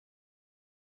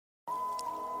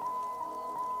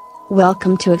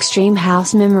Welcome to Extreme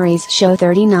House Memories Show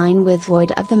 39 with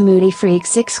Lloyd of the Moody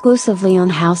Freaks exclusively on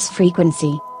House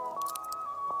Frequency.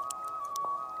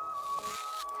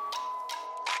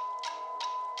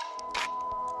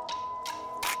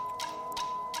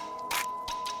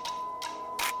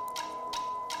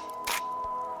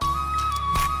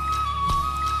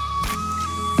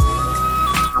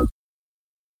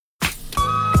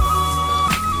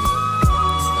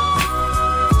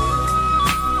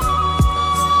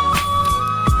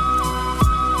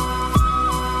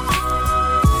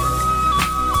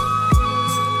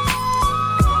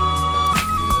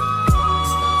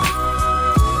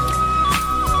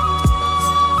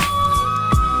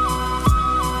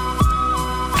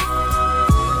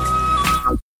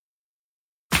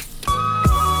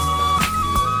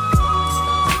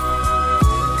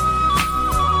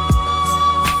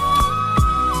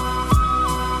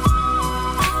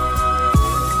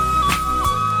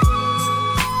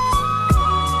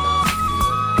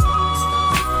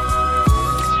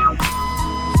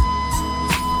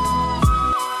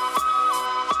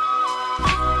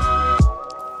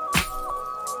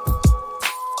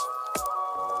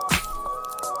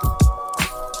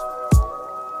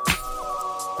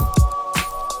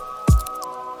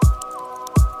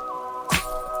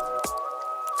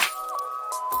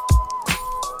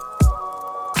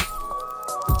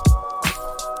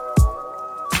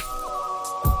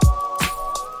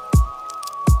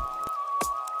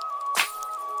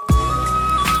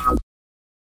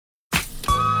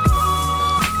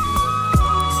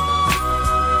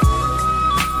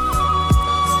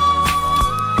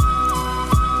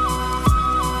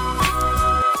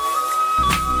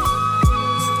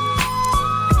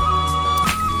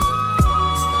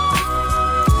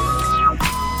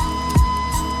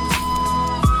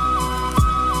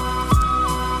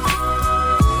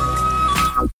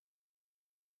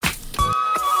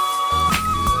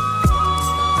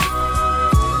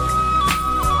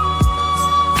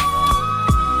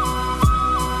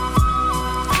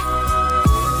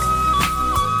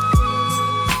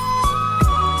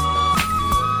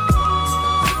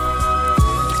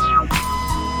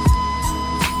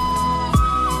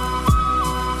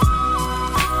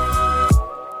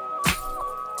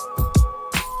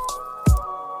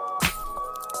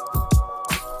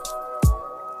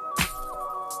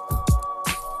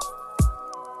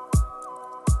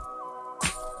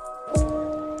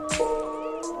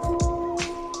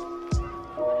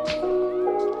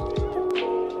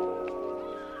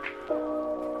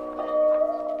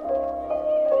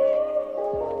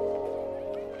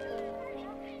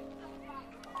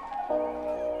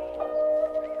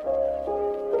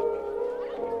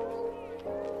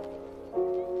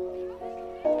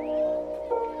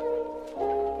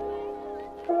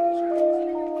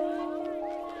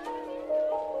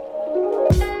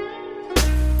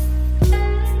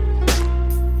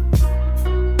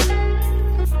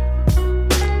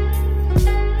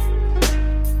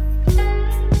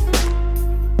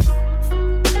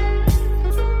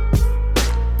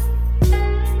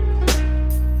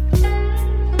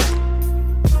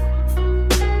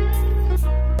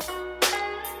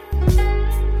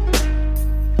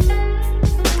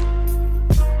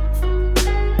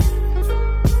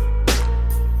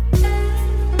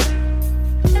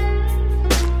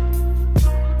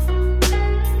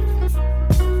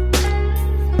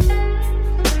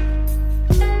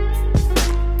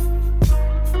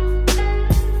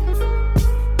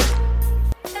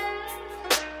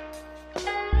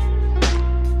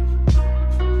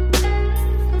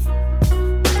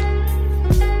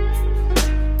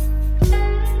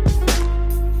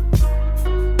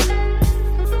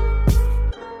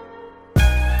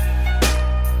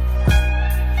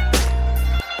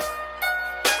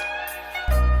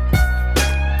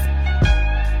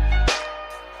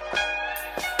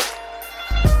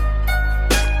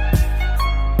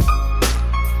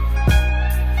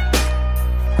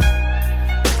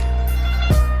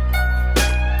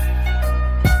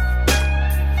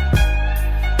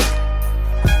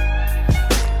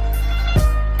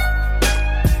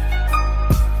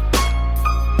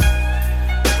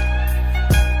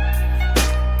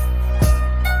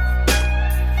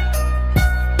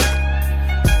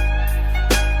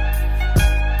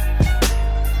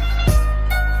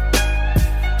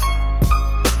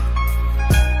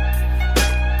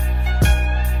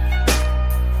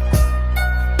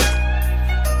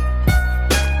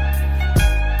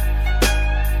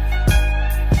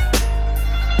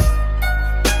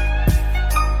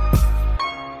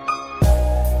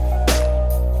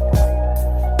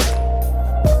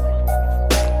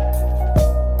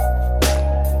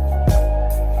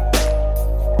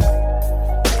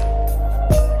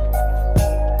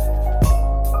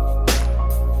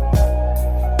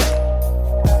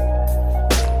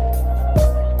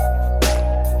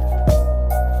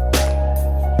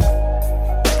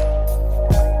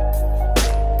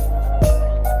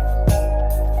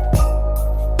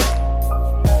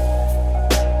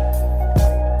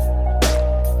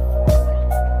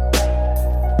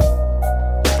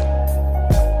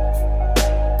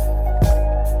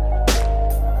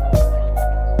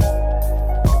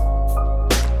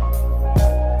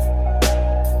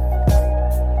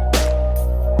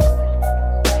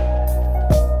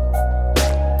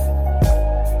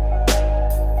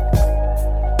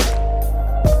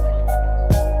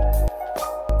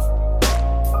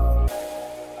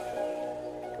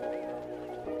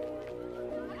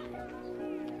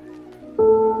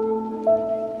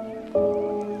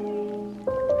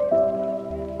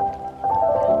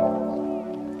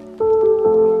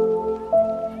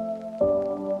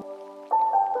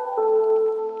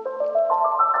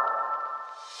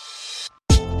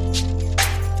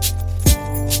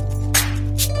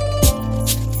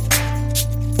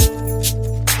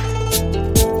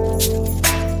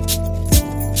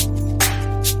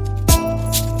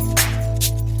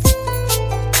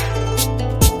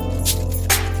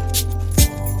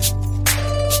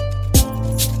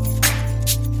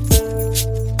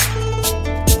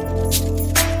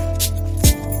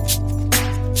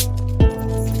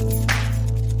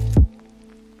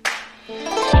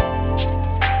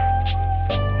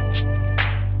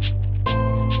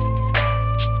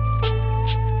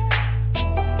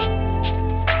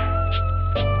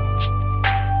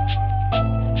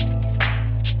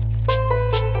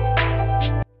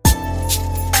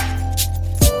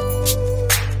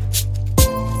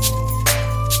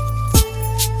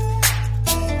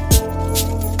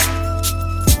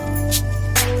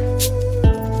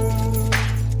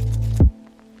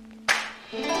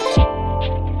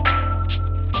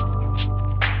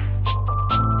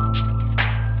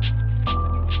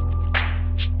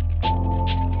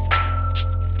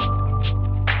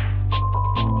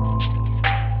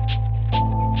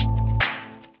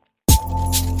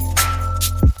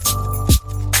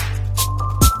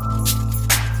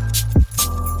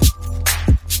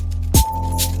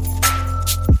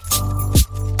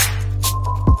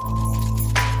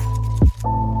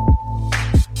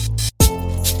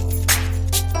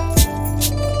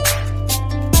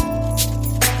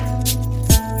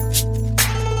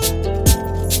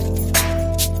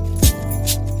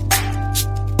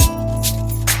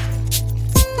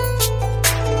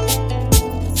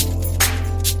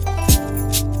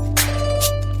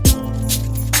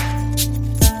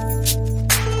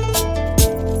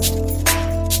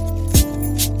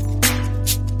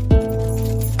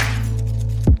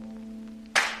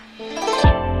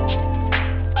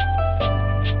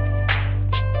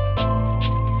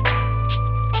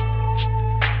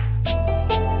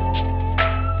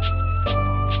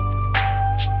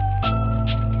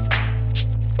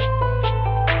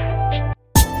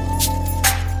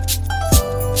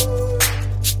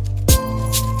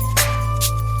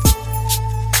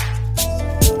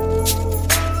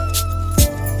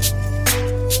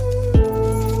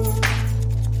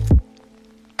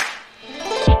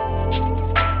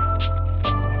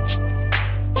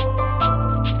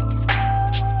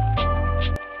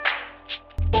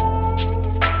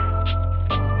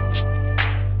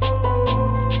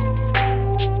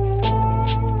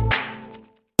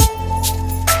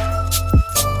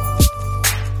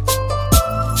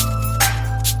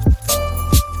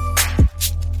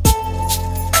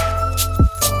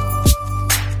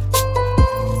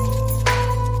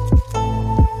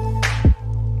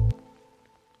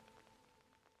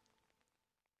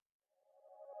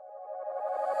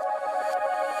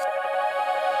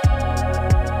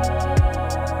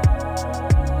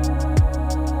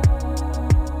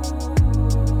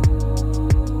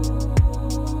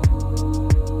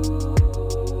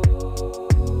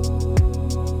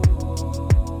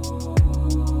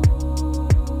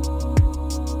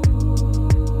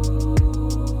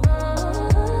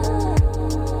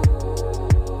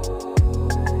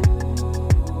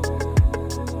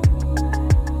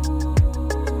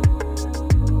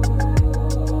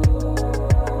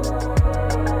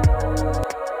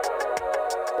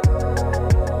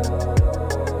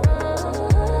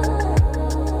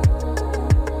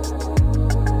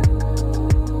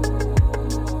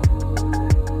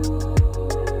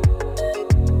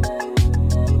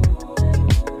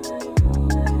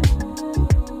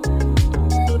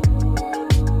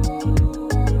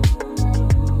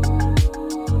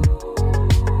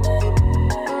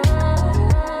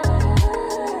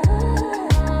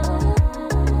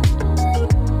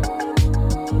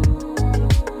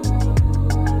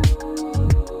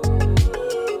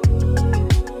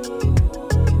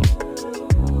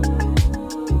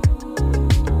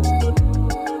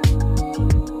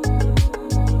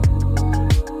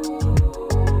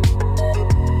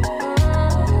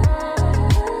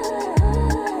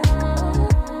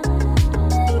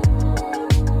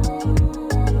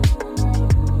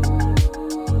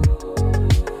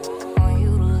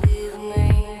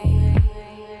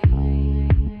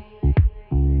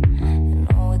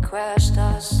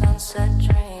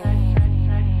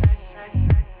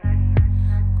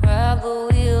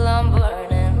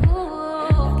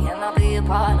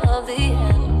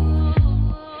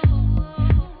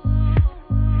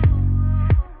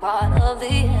 of the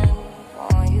end.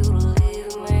 Want you to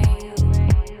leave me.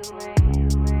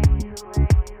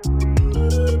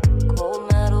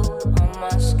 Cold metal on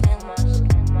my skin.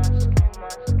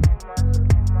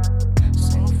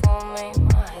 Sing for me,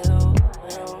 my heroine.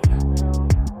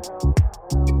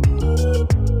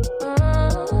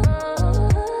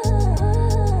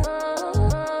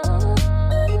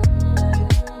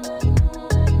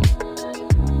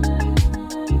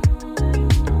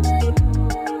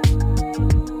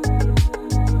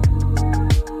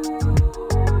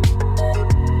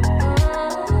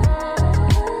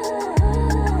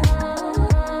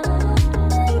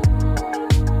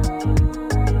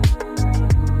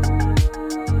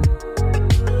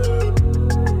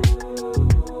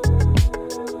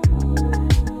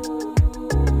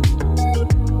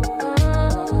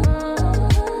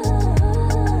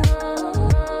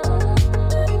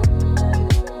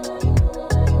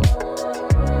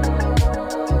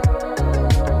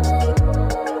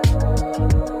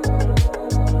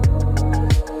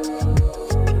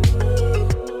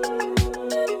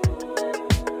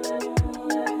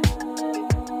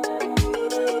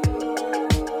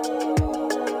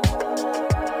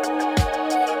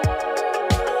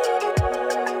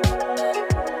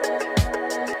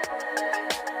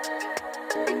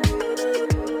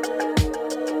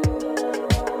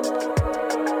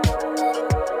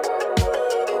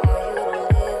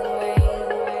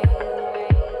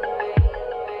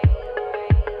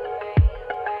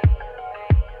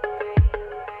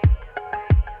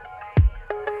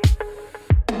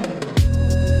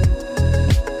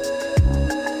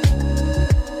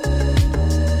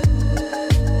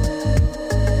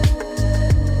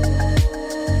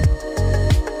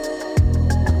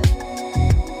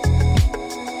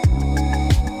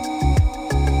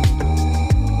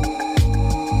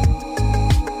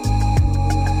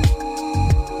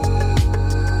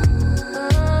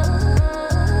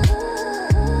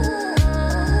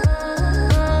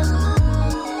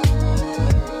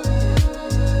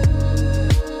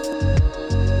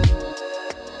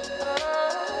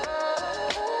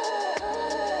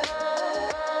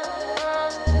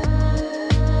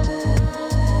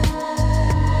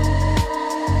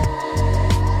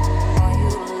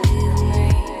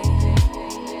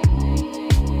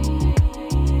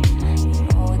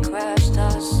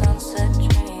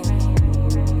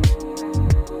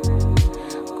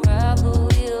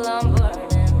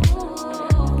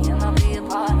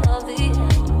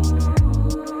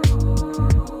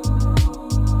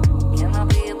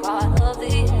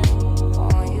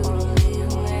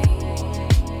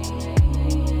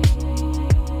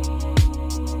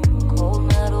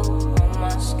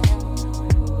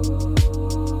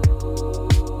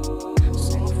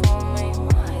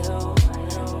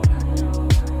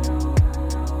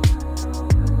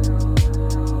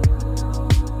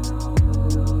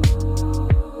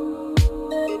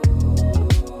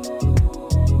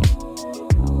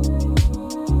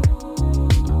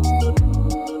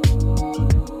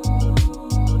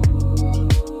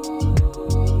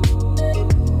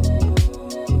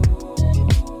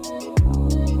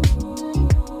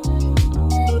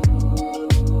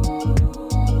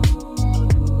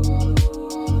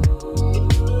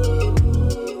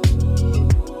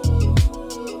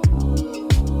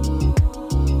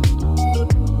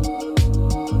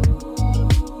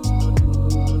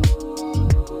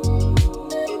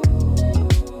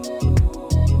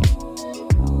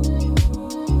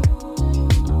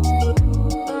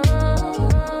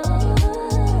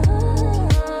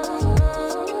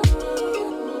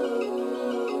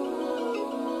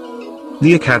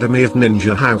 The Academy of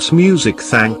Ninja House Music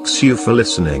thanks you for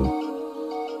listening.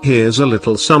 Here's a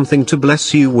little something to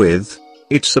bless you with.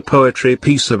 It's a poetry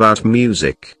piece about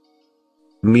music.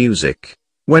 Music,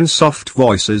 when soft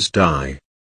voices die,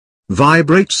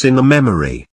 vibrates in the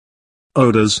memory.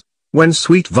 Odors, when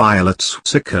sweet violets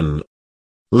sicken,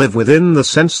 live within the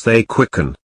sense they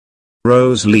quicken.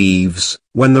 Rose leaves,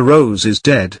 when the rose is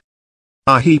dead,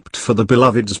 are heaped for the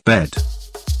beloved's bed.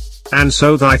 And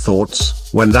so thy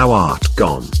thoughts, when thou art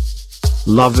gone,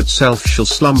 love itself shall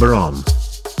slumber on.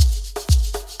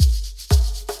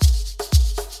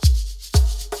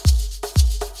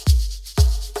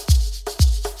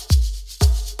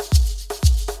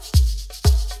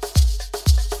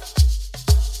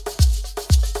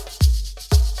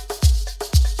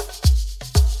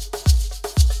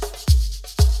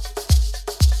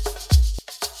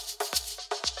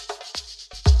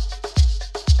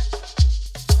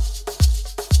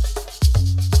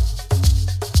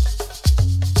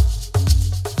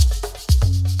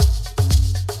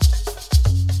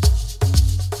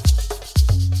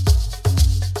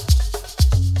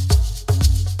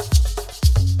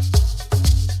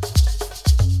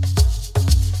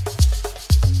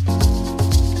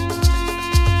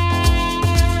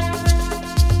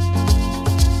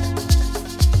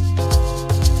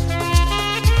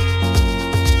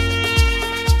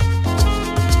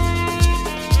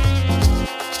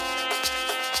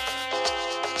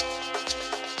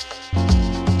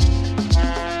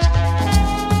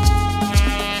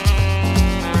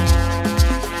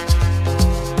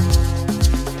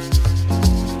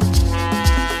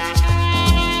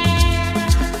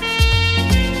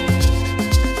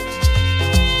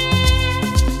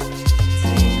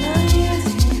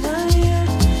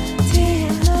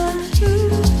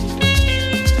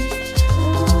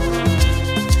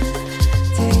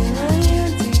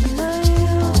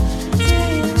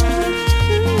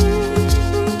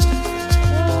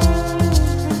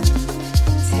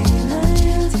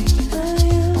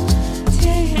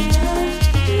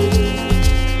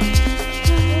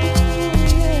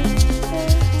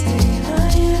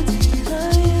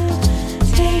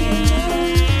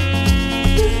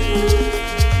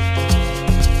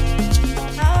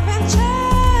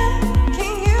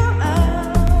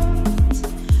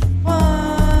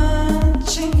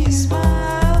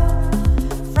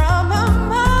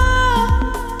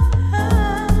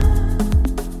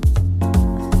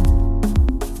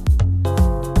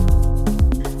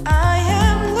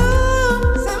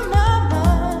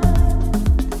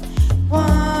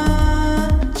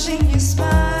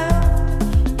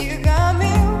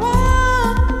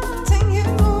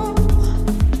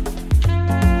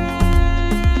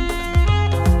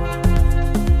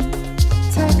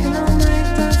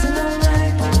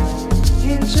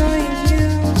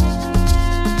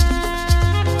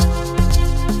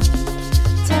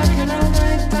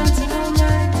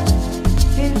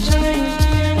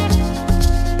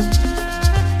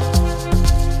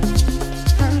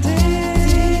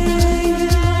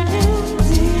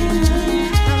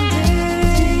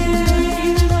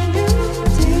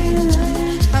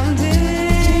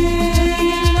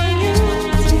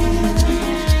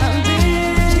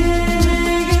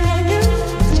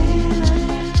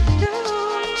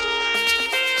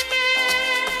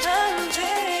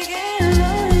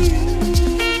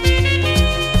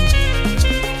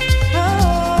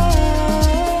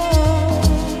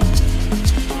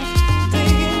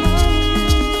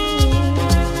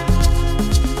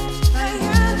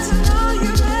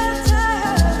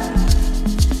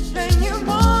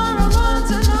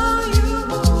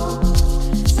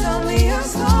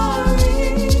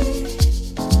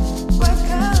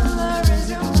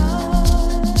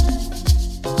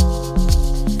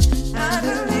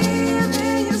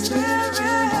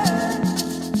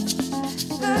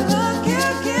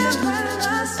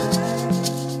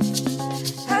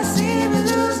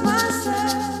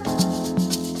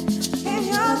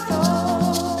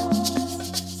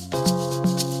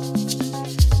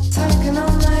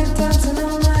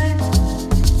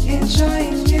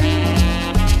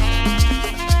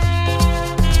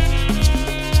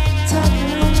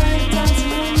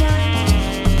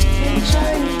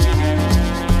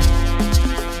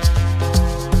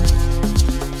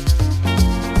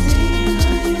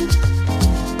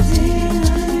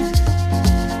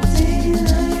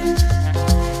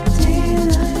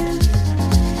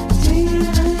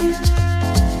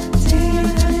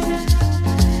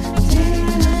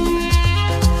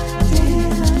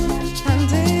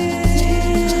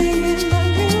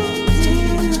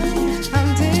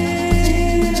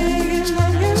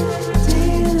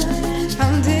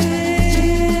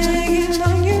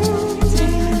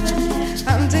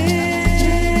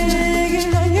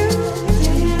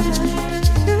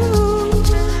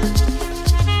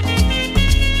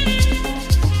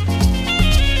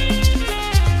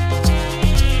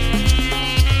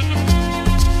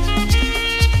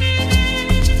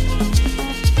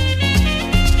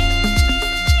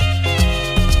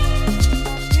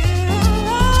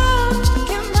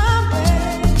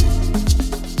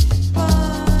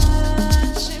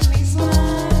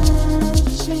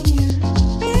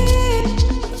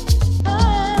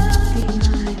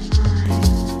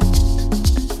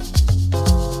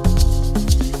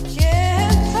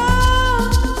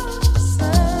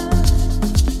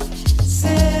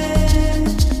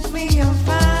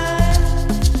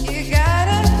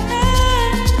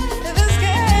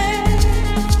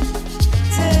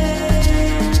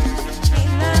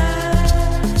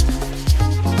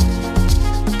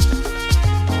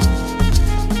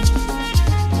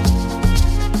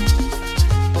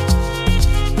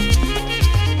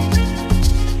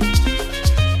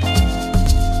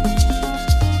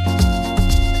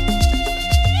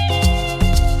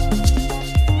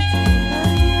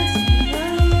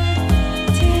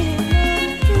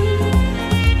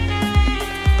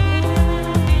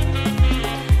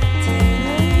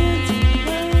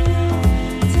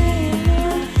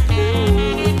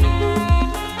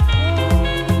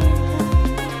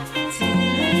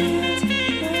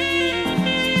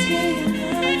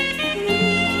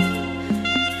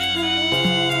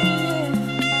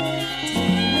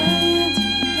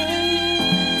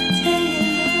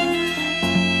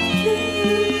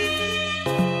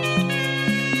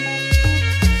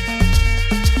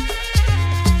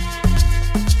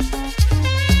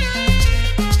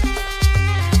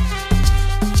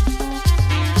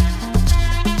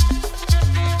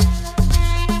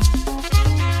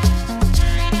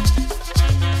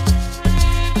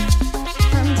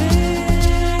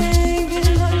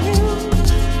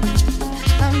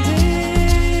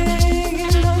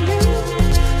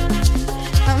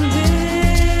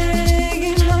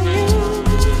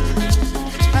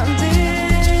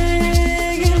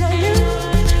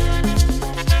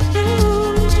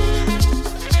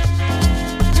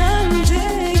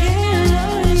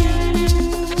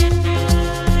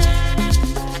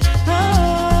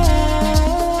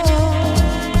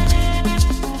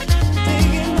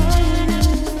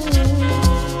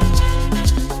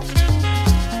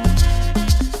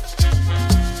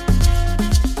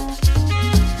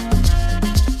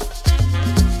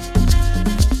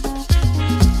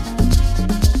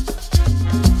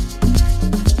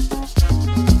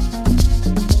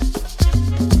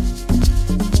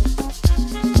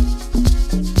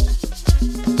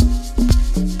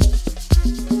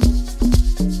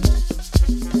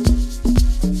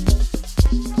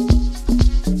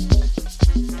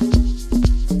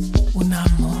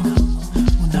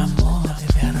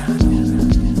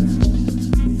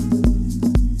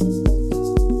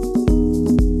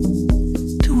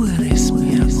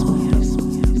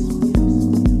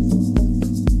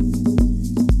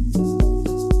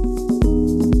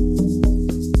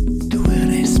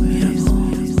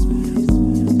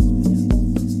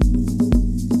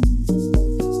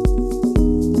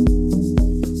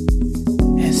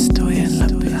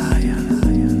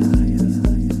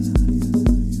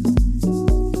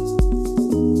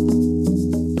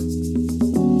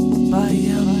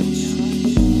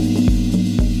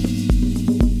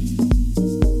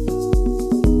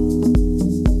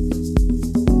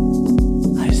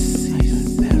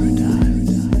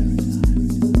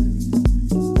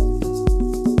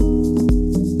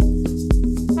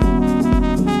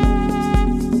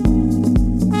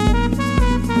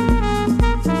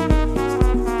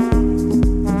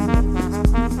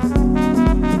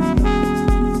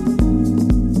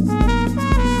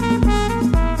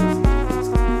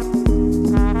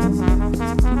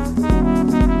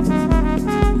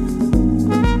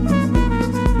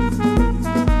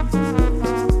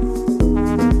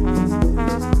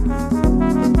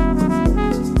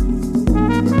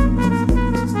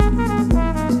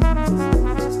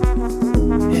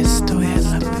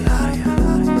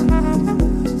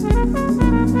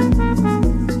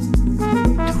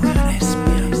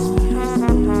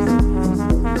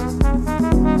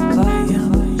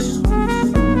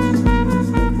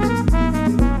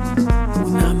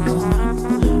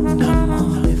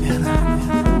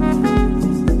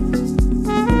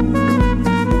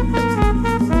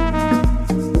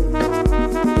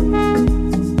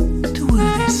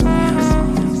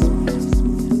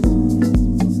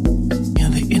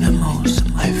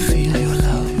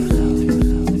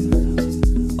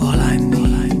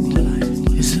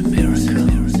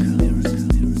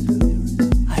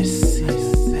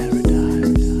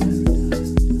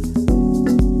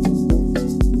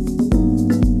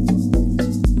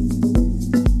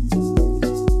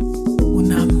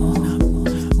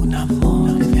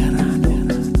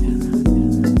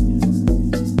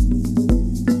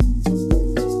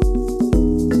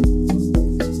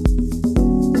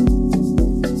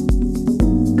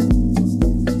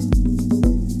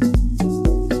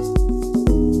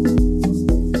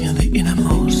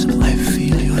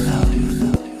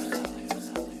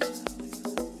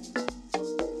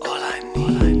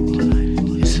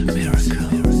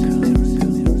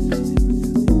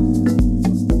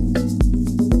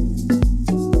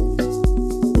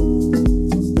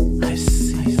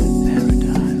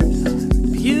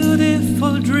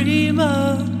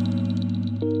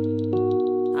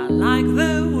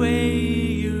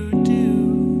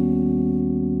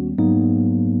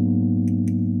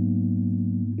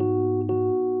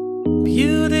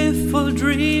 Beautiful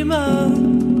dreamer,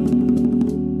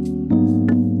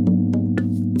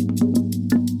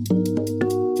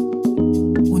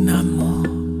 un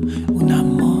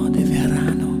amor de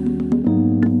verano.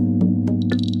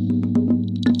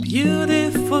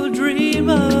 Beautiful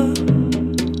dreamer,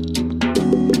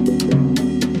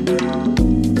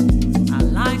 I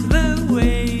like the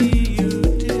way you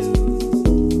do.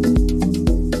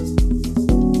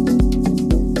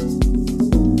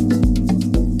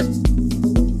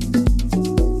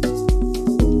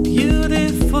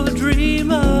 Beautiful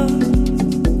dreamer,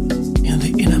 in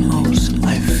the innermost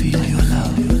I feel your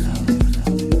love.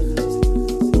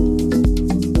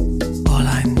 All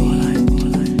I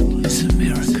need is a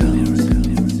miracle.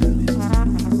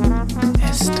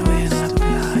 Estoy en la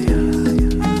playa.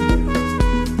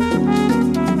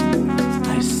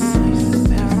 I see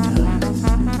paradise.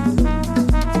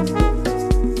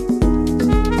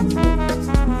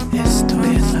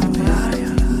 Estoy en la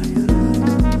playa.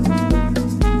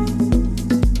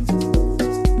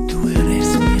 Tú eres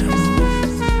mi amor.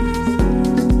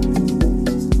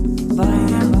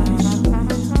 Vayamos.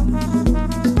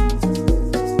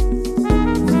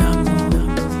 Un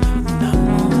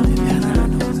amor de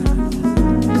verano.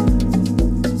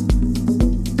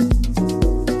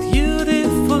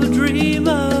 Beautiful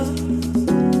dreamer,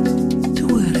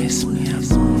 tú eres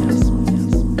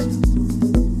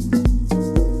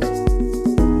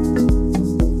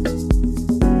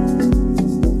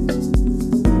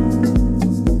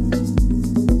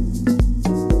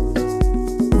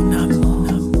mi amor.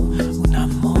 Un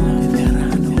amor de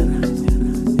verano.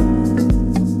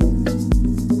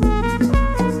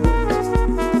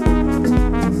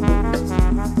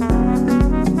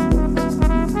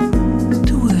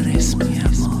 Tú eres mi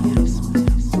amor.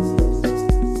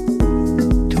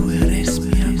 Tú eres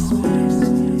mi amor.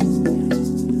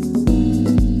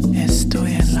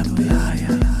 Estoy en la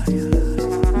playa.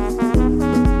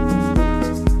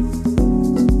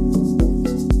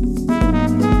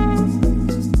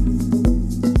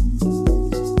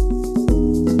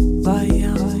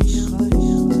 Vayamos.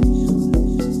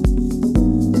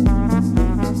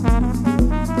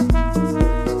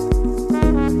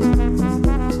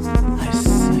 I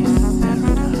see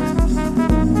paradise.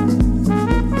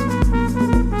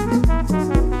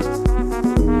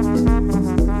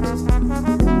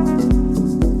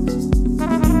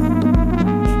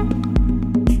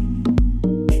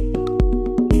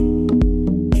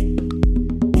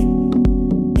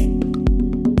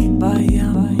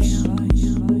 Vayamos.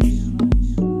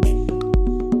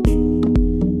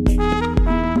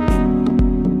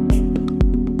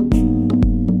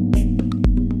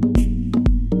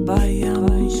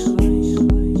 Vayamos.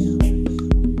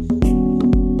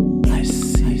 I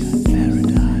see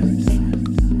paradise.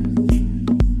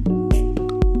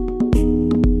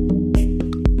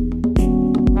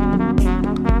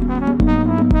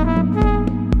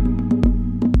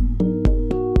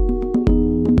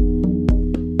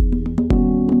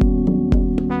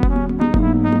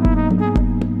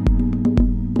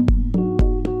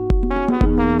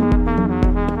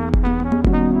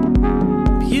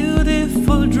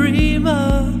 Beautiful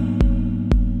dreamer,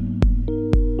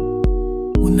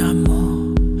 un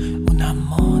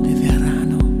amor de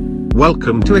verano.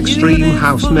 Welcome to Extreme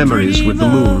House Memories with the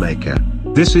Moonmaker.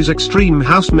 This is Extreme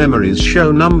House Memories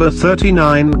show number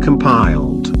 39,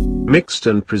 compiled, mixed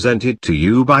and presented to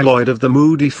you by Lloyd of the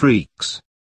Moody Freaks.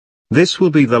 This will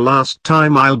be the last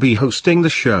time I'll be hosting the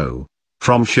show.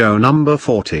 From show number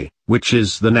 40, which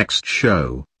is the next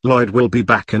show, Lloyd will be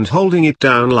back and holding it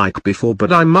down like before,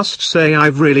 but I must say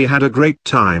I've really had a great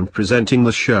time presenting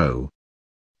the show.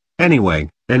 Anyway,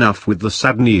 enough with the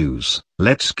sad news,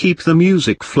 let's keep the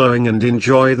music flowing and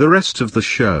enjoy the rest of the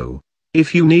show.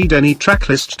 If you need any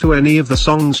tracklist to any of the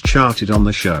songs charted on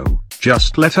the show,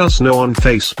 just let us know on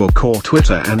Facebook or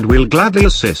Twitter and we'll gladly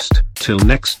assist. Till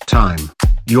next time,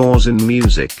 yours in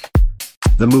music,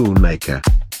 the Moonmaker.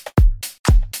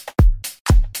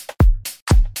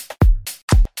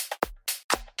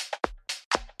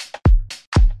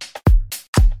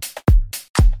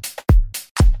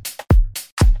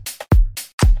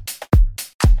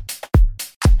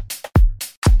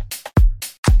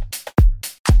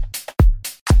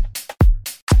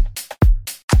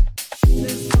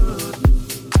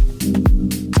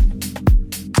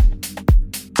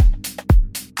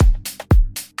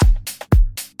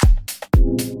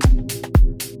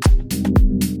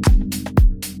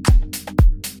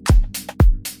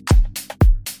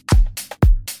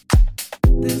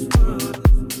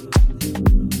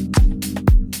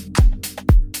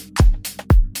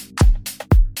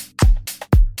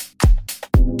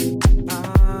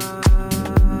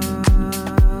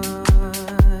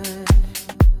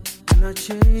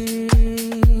 All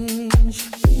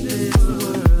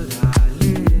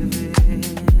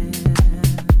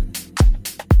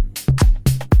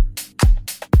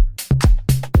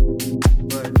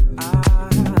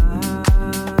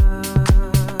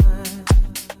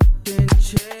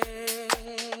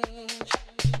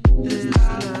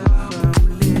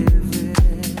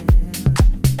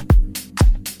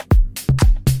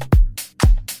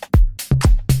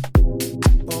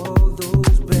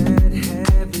those bad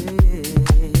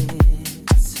habits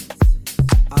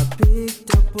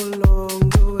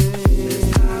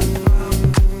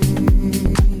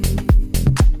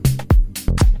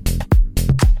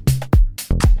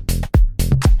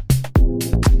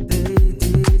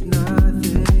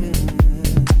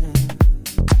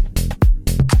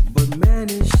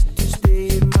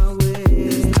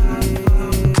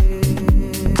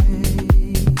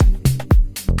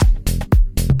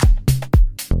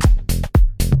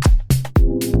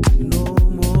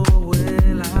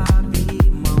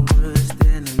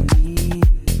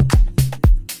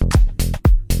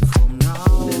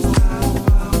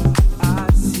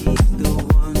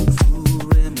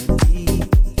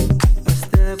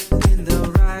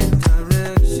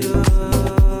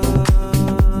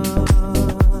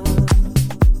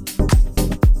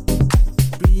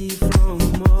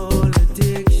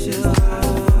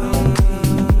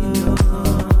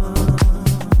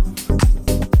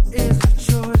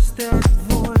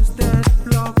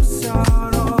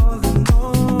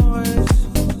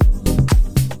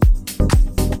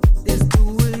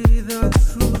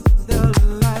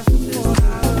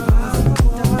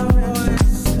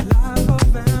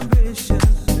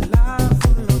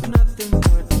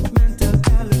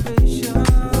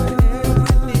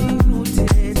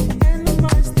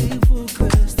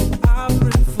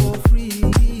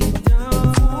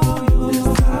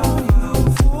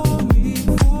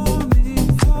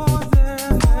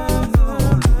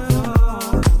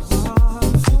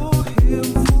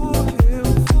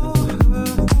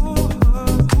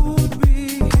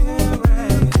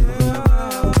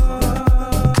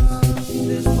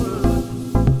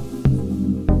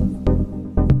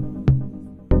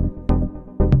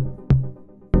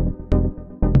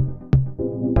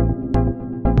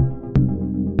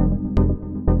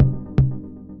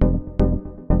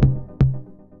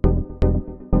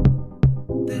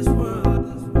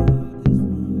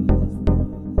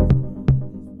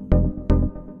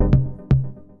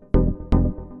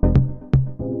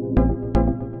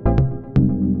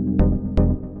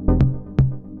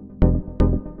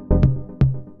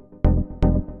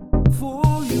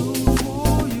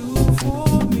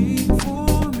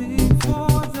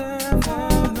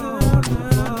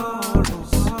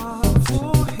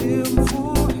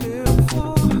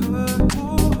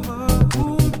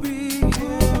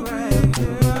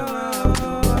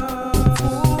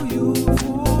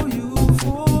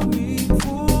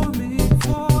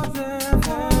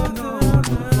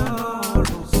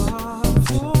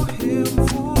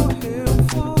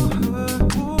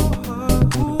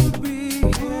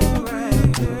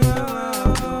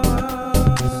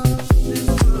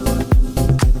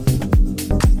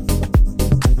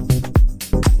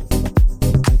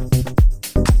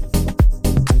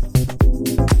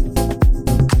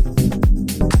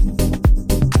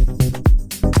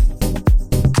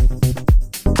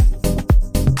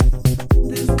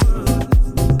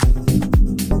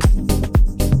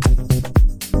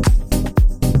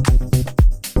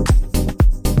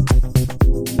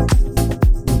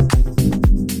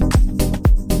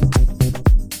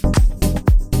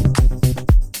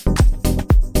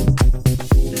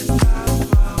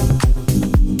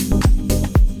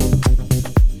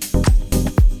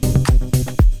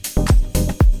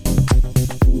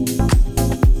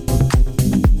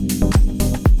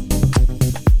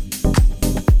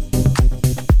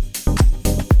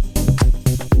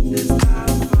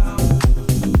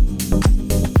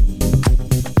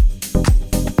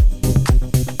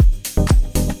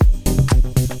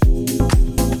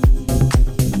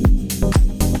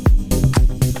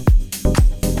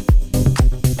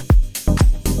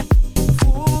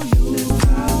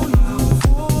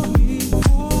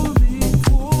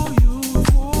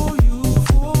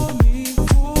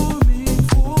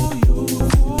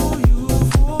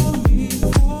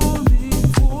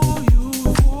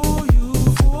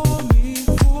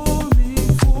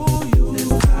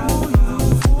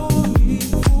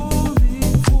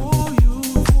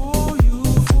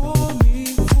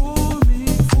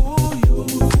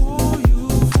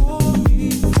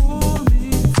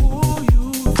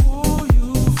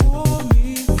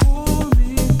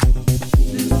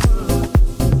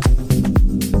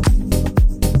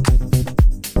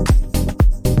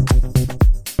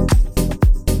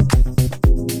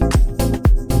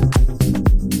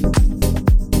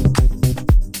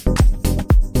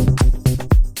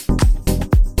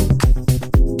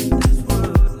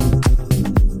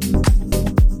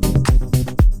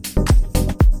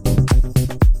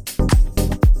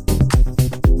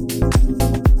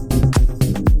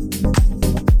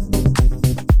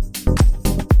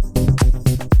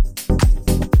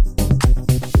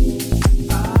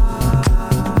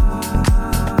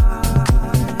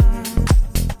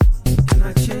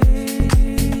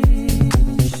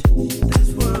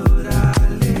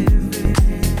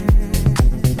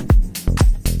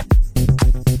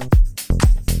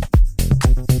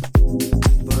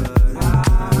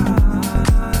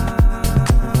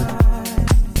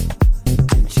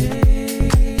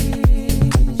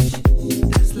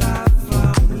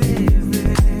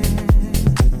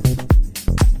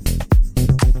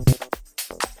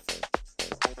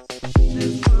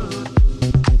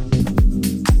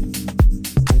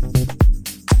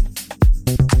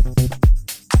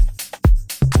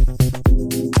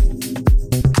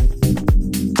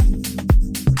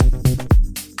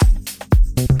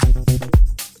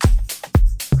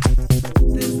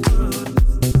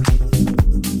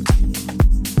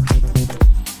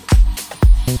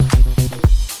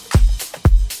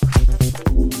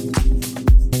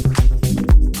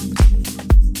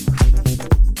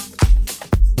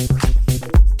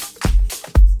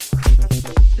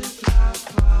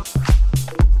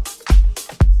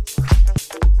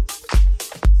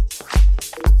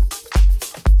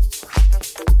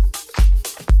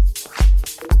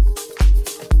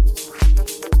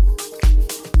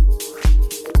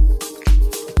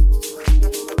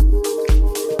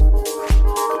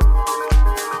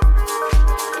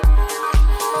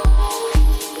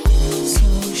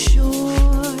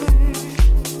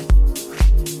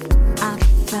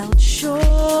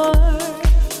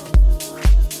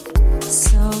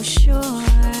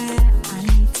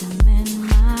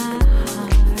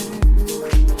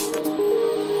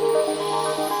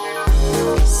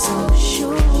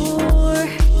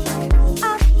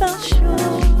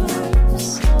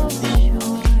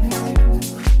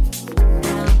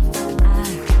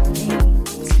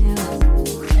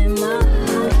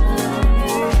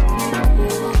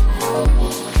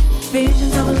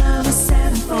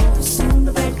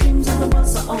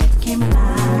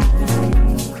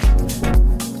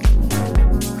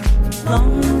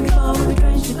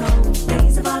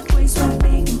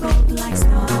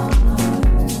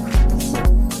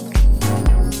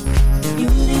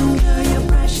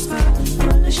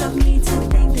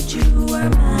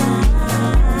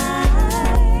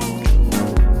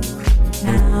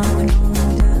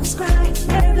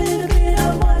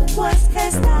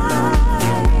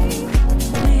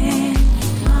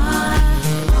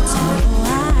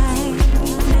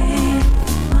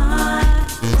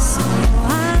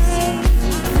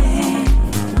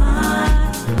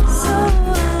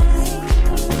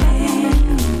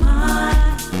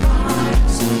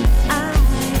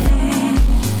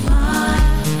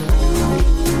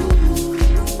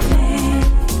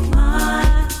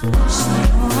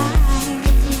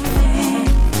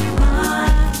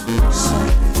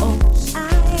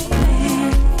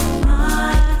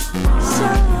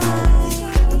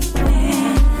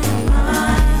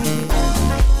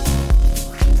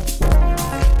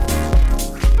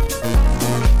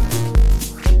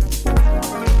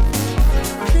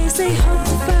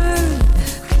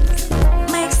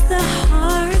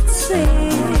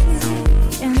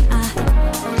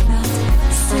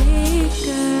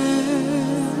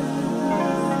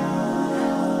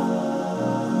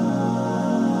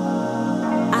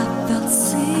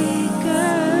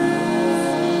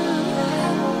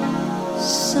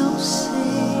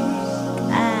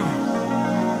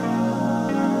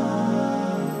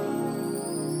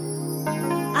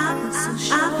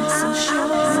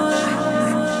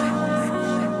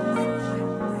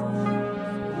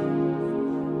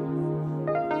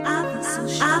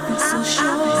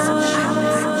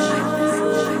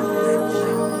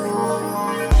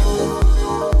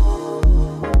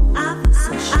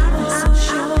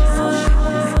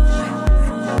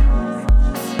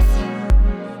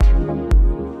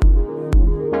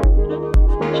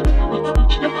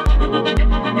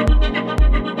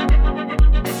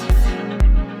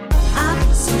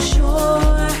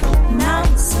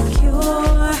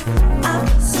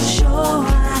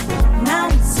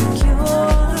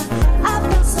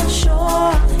Sure,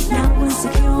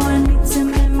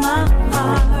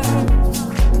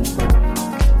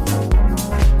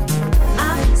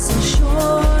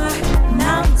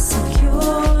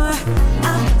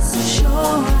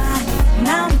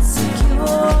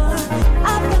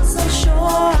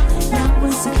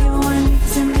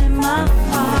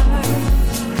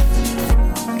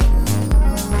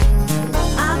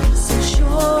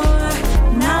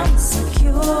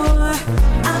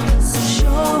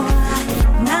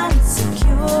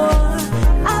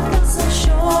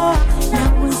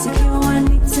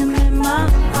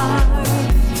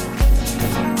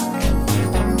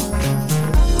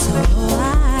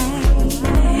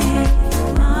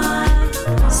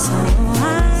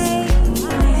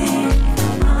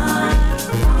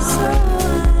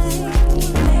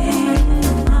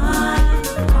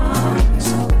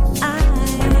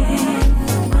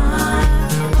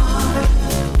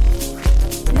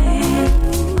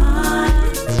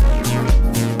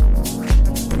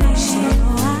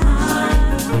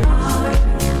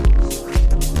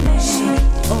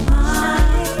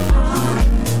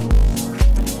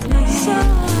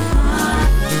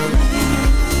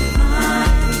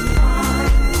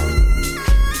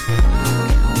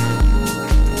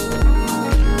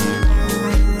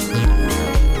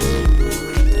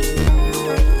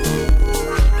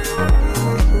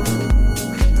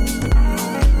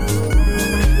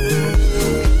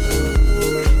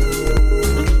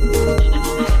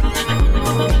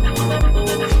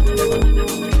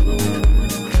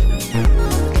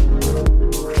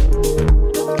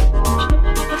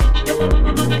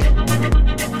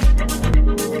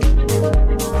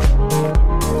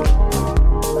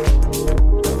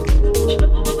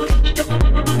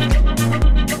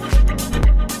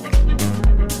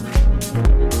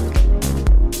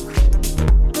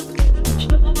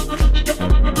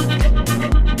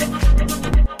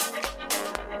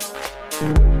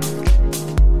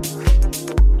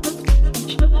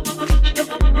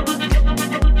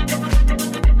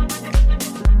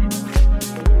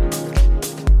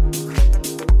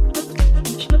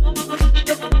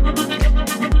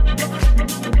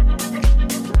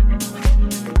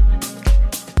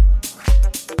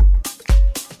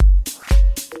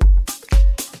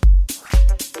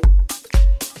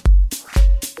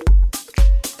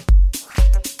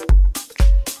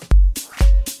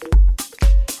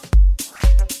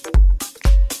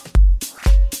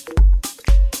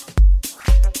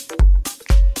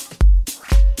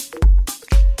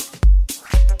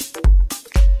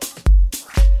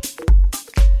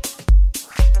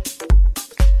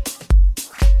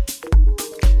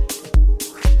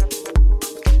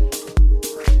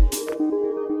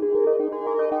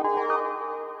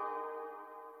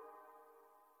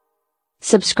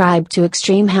 Subscribe to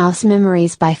Extreme House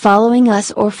Memories by following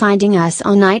us or finding us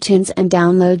on iTunes and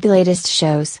download the latest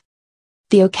shows.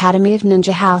 The Academy of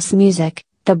Ninja House Music,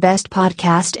 the best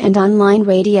podcast and online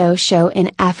radio show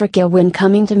in Africa when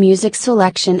coming to music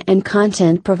selection and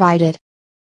content provided.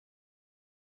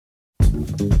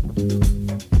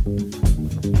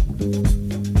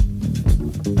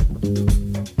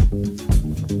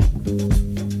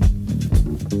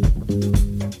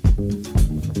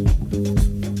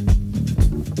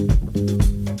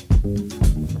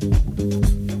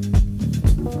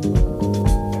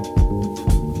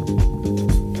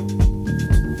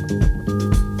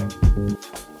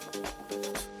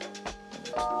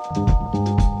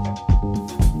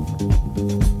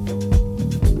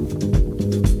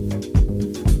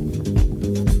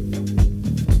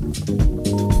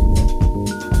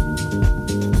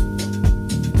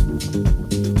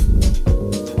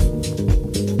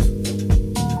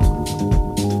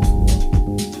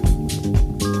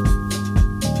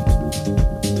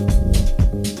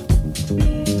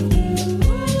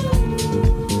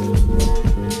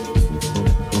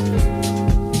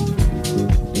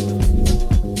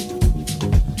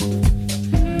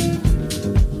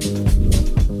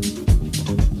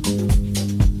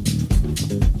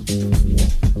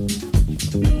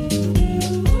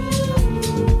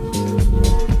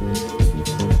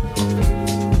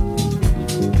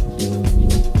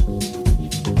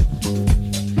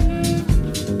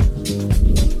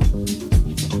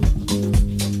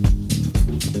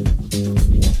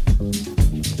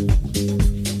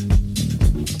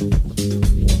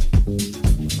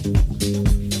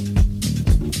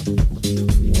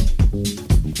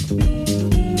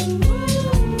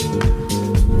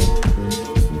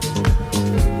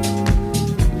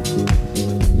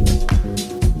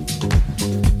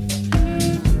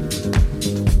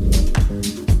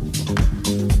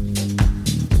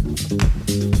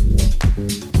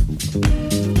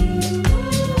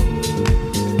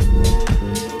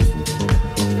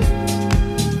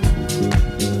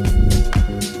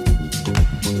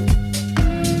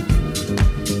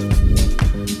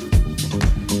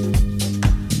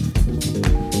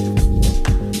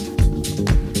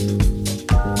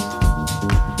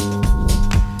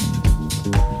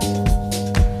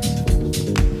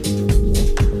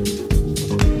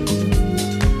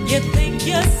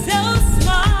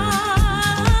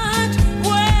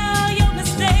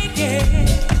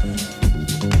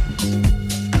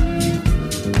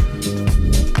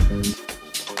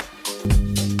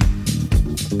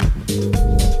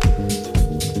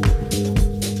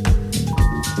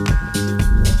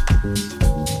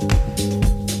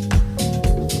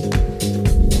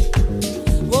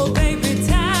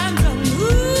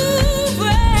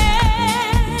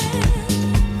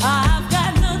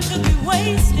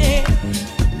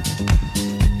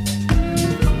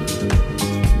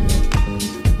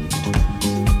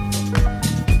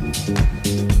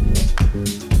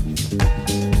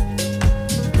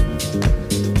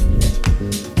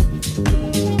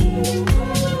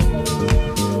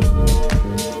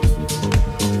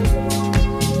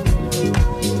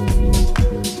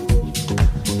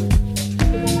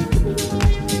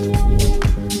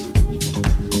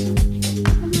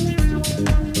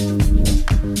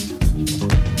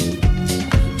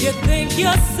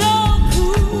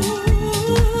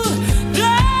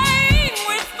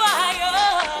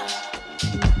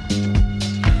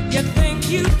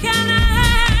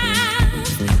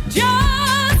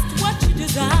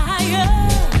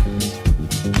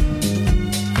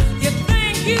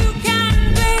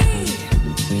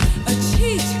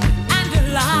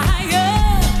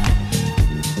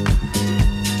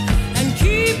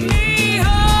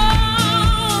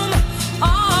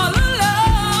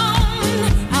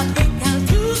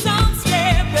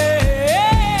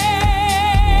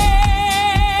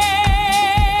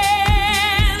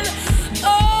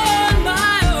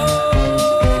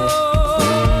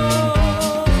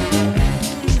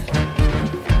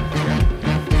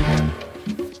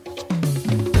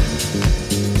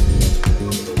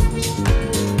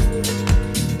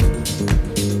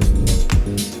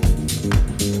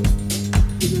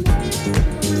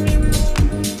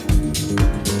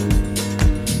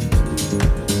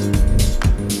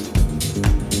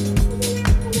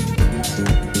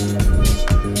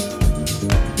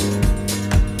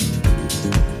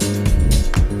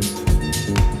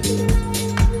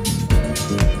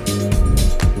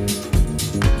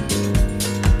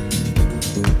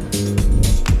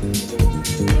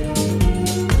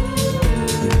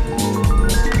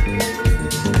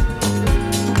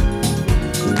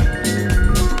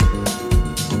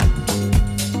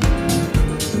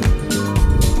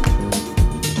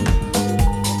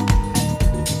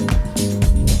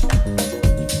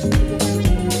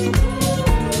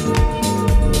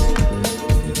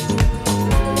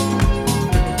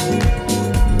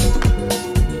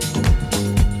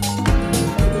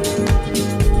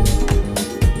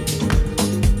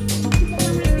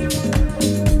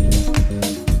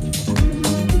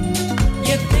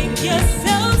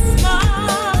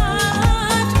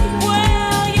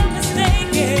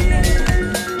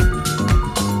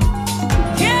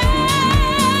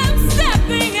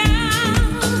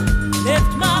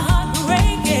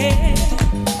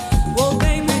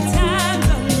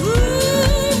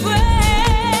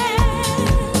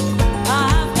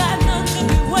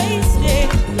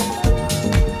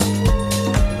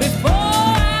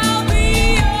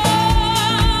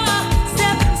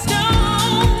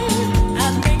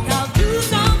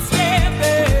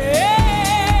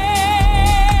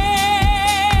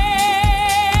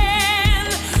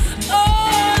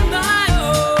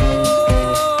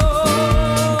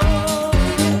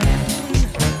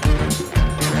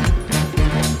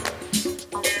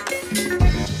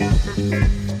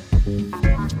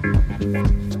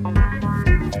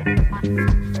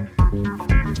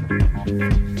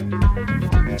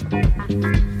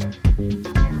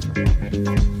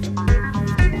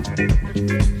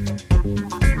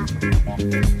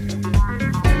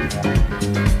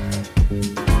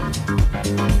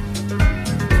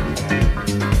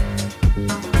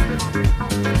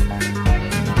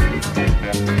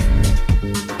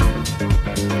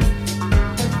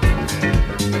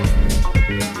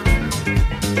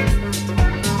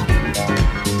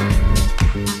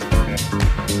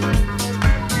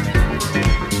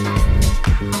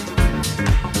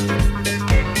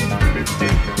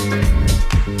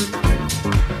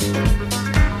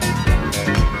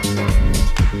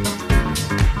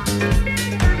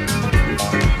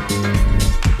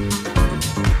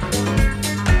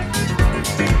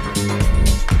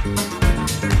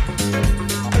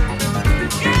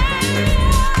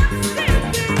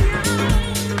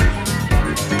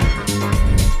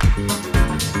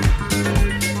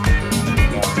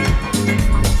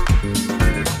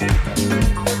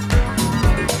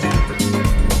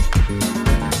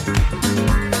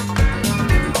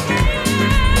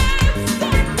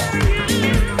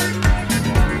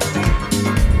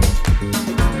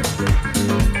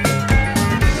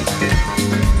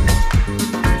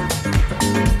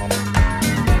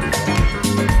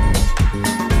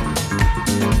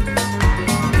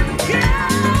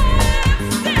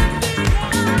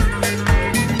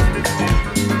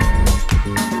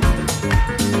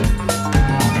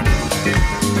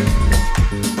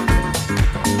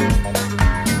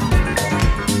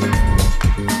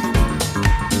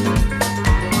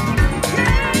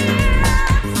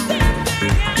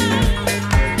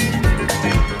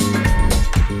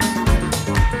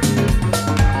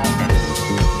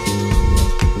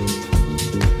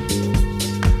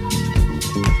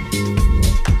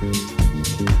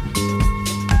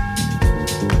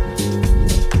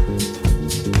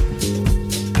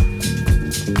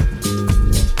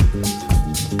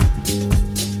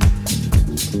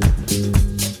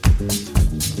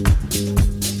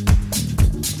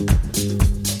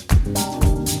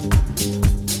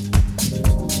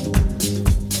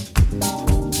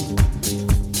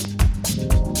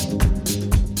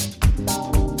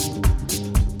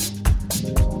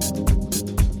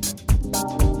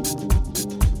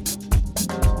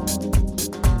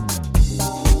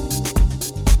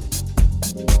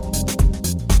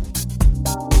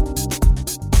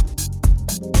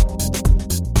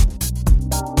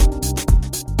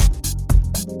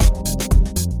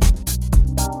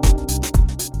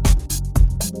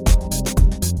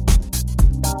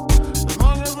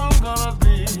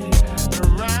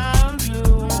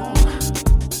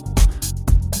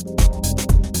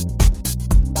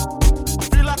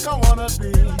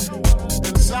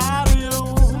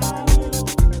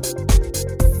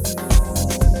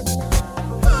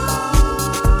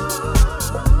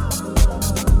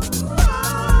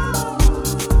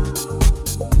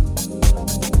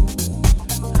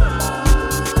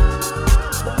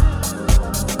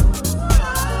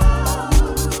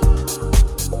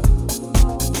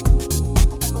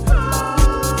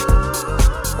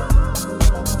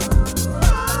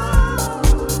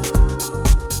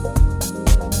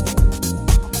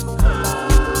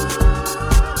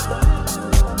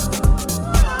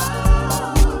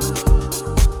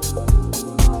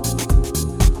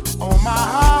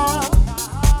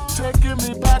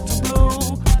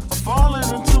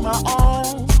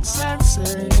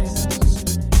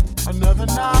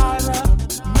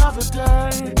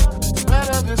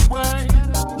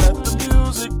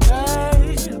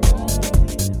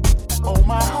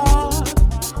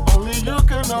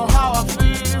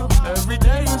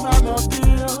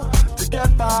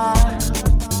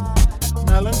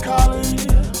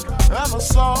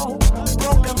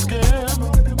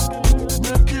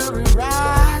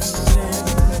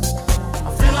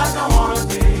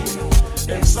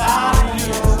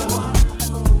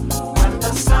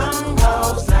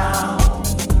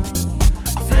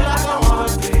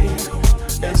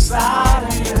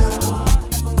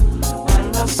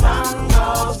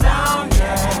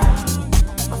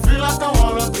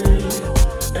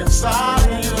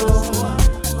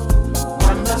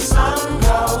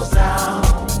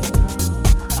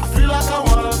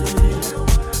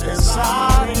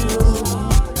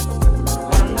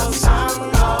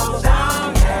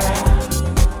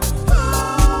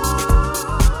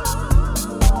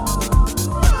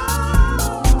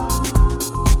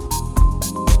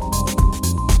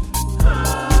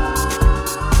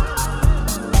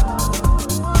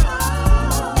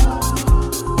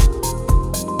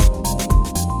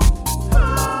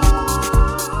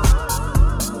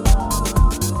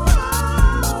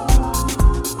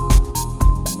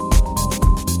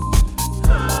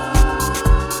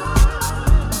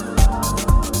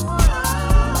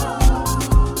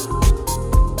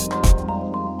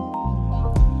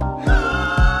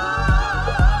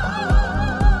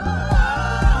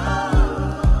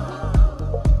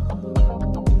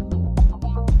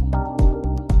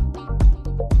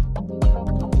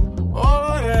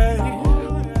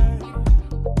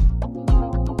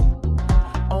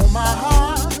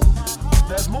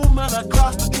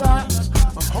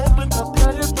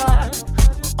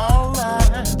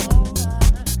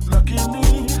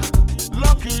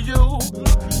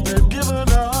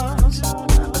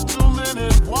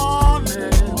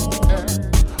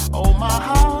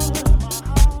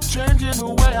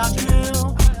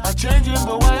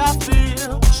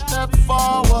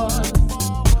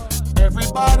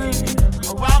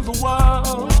 the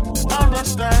world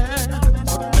understand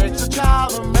what makes a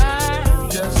child a man.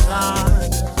 Yes, I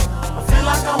feel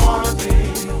like I wanna be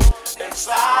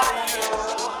inside of you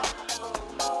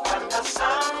when the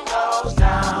sun goes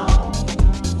down.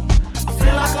 I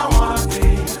feel like I wanna be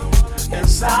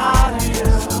inside of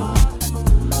you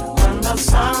when the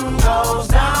sun goes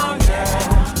down. Yeah,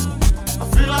 I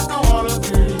feel like I wanna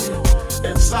be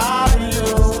inside of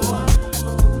you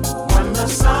when the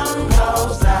sun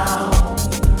goes down.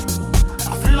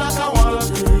 I feel like I wanna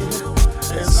be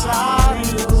inside of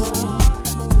you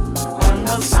when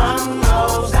the sun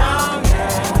goes down.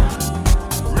 Yeah,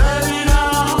 ready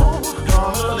now,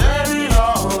 gonna let it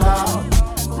all out.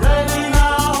 Ready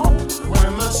now,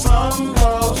 when the sun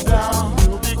goes down,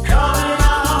 you'll be coming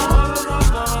out.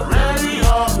 Ready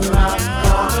or not,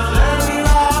 gonna let it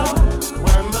out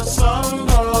when the sun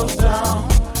goes down.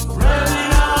 Ready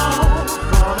now,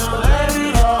 gonna let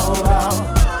it all out.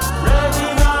 Ready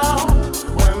now,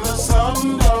 when the sun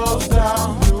goes down,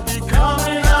 you'll be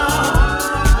coming out.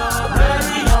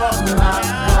 Ready or not,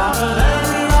 gonna let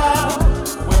it out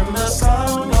when the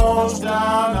sun goes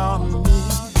down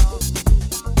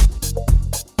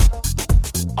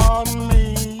on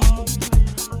me,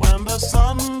 when the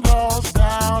sun goes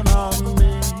down on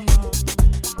me.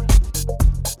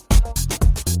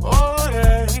 Oh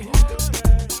yeah,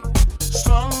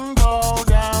 sun go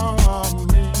down on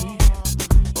me.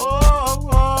 Oh,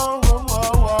 oh, oh,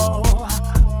 oh, oh.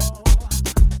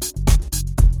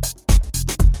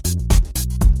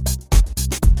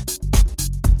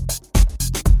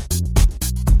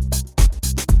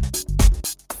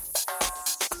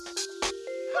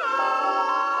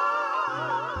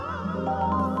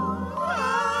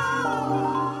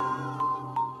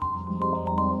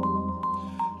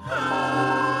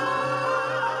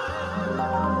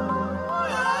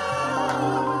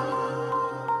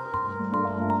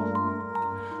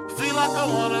 Feel like I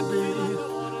wanna be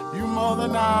you more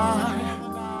than I.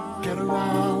 Get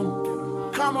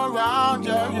around, come around,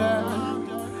 yeah,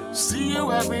 yeah. See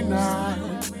you every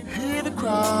night, hear the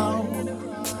crowd,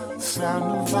 sound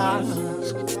of violence,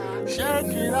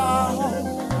 shake it out.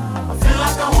 I feel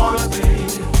like I wanna be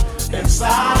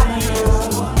inside of you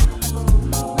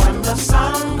when the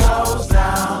sun goes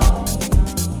down.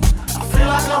 I feel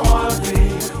like I wanna be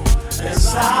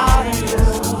inside of you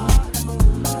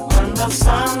when the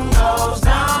sun goes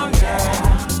down. Yeah,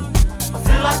 I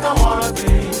feel like I wanna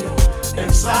be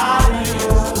inside of you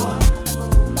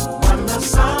when the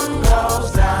sun goes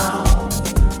down.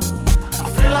 I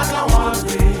feel like I wanna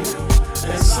be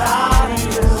inside of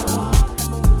you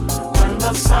when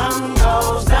the sun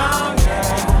goes down.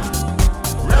 Yeah,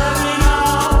 ready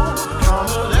now,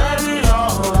 gonna let it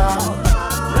all out.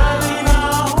 Ready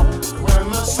now, when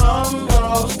the sun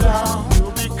goes down,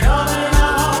 you'll be coming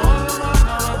out.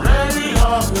 Ready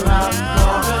or not,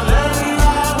 gonna let it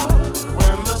out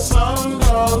when the sun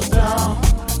goes down.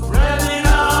 Ready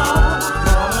now,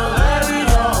 gonna let it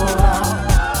all out.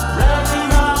 Ready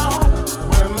now,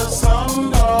 when the sun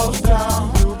goes down,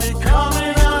 you'll be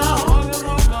coming out.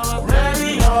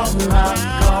 Ready or not,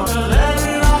 gonna let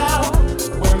it out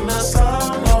when the sun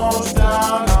goes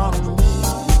down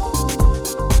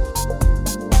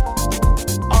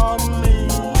on me,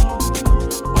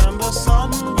 when the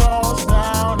sun goes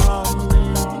down on me.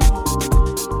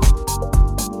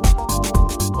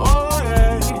 Oh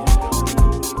yeah,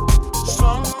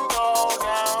 sun go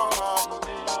down on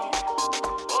me.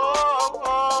 Oh,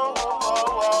 oh, oh,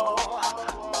 oh.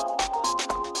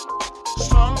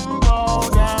 Sun go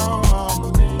down on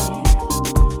me.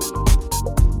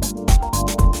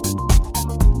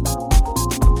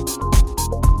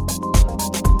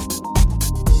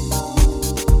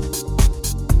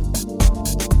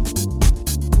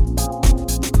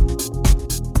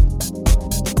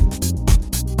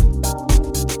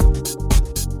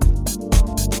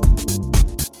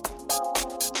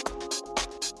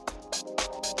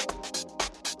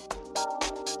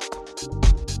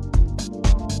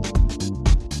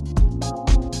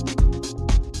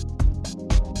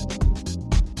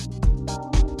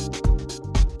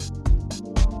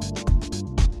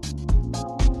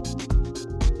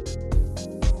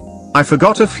 I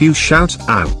forgot a few shout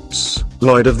outs.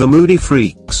 Lloyd of the Moody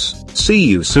Freaks, see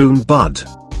you soon bud.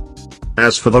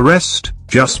 As for the rest,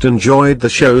 just enjoyed the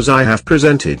shows I have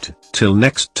presented. Till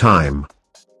next time,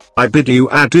 I bid you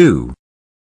adieu.